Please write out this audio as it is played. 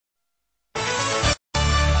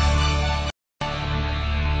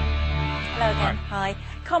Hello again. Hi.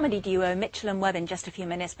 Comedy duo Mitchell and Webb in just a few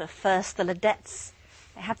minutes, but first, the Ladettes.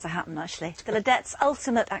 It had to happen, actually. The Ladettes'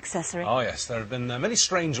 ultimate accessory. Oh, yes. There have been many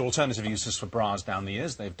strange alternative uses for bras down the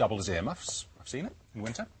years. They've doubled as earmuffs. I've seen it in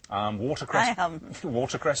winter. Watercress... I haven't.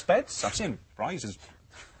 Watercress beds. I've seen bra users.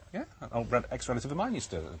 Yeah, an old ex-relative of mine used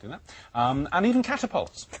to do that. And even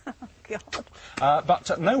catapults. Oh, God.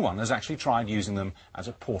 But no one has actually tried using them as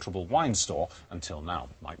a portable wine store until now.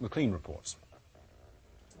 Mike McLean reports.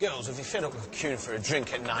 Girls, if you're fed up with queuing for a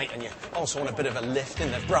drink at night and you also want a bit of a lift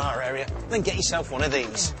in the bra area, then get yourself one of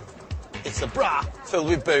these. It's the bra filled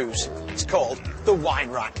with booze. It's called the Wine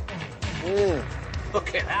Rack.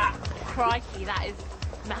 Look at that. Crikey, that is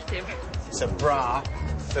massive. It's a bra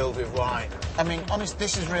filled with wine. I mean, honest,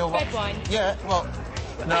 this is real Red wine. Yeah, well,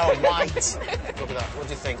 no, white. Look at that. What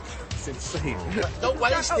do you think? It's insane. Don't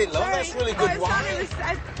waste it, love. That's really good wine.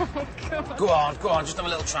 Oh, God. Go on, just have a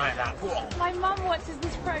little try of that. Go on. My mum watches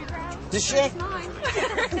this programme. Does she? It's mine.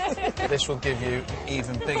 This will give you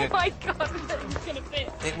even bigger... Oh, my God, that's going to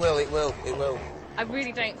fit. It will. I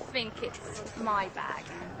really don't think it's my bag.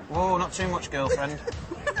 Whoa, not too much, girlfriend.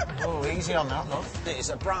 Oh, easy on that, love. It's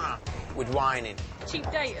a bra with wine in. Cheap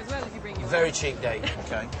date as well if you bring your Very own. cheap date,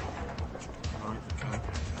 okay.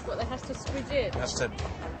 What, they have to squidge in? That's to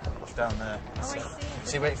down there. Oh, I see.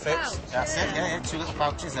 See where it fits? Pouch. That's it, yeah, two little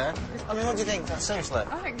pouches there. I mean, what do you think? Seriously?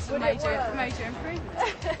 I think it's a major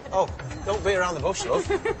improvement. Oh, don't beat around the bush, love.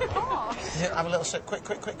 Oh. Yeah, have a little sip. Quick.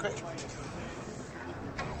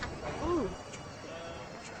 Ooh.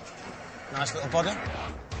 Nice little body.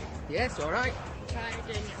 Yes, all right. Try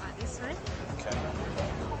doing it like this way. Okay.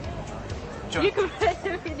 You can wear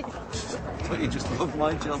it really. But you just love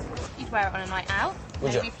my job. You'd wear it on a night out.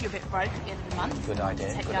 Would Maybe you? if you're a bit broke at the end of the month. Good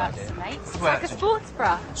idea, Take good it out idea. to some mates. It's Well, like a sports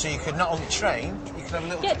bra. So you could not only train, you could have a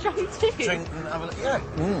little Get drunk too. drink and have a little...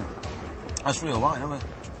 Yeah. That's real wine, isn't it?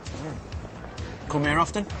 Come here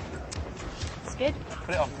often? It's good.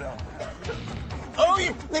 Put it on.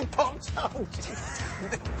 Oh, they popped out.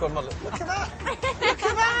 Go on, Mother. Look at that.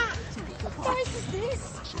 What size is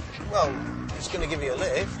this? Well, it's going to give you a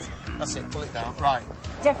lift. That's it, pull it down. Right.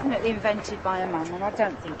 Definitely invented by a man, and I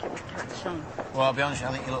don't think it would catch on. Well, I'll be honest,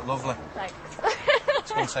 I think you look lovely. Thanks.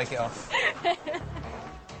 Just go and take it off.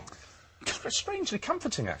 It's strangely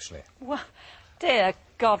comforting, actually. Well, dear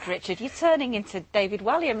God, Richard, you're turning into David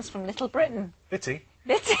Walliams from Little Britain. Bitty.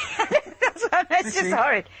 That's what it's just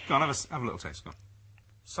horrid. Go on, have a little taste. Go on.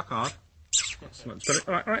 Suck hard.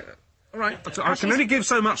 All right. I can only give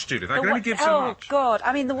so much, Judith. I can only give so much. Oh, God.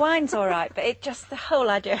 I mean, the wine's all right, but the whole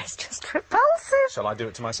idea is just repulsive. Shall I do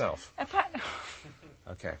it to myself? Appa-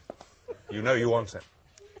 OK. You know you want it.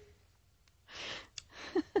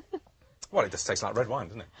 Well, it just tastes like red wine,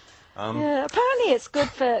 doesn't it? Yeah, apparently it's good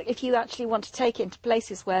for if you actually want to take it into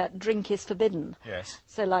places where drink is forbidden. Yes.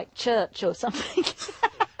 So, like church or something.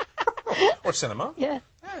 Or cinema. Yeah.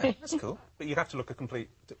 Yeah, that's cool. But you'd have to look a complete...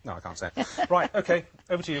 No, I can't say. Right, OK,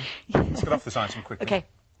 over to you. Let's get off this item quickly. OK.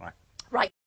 Right. Right.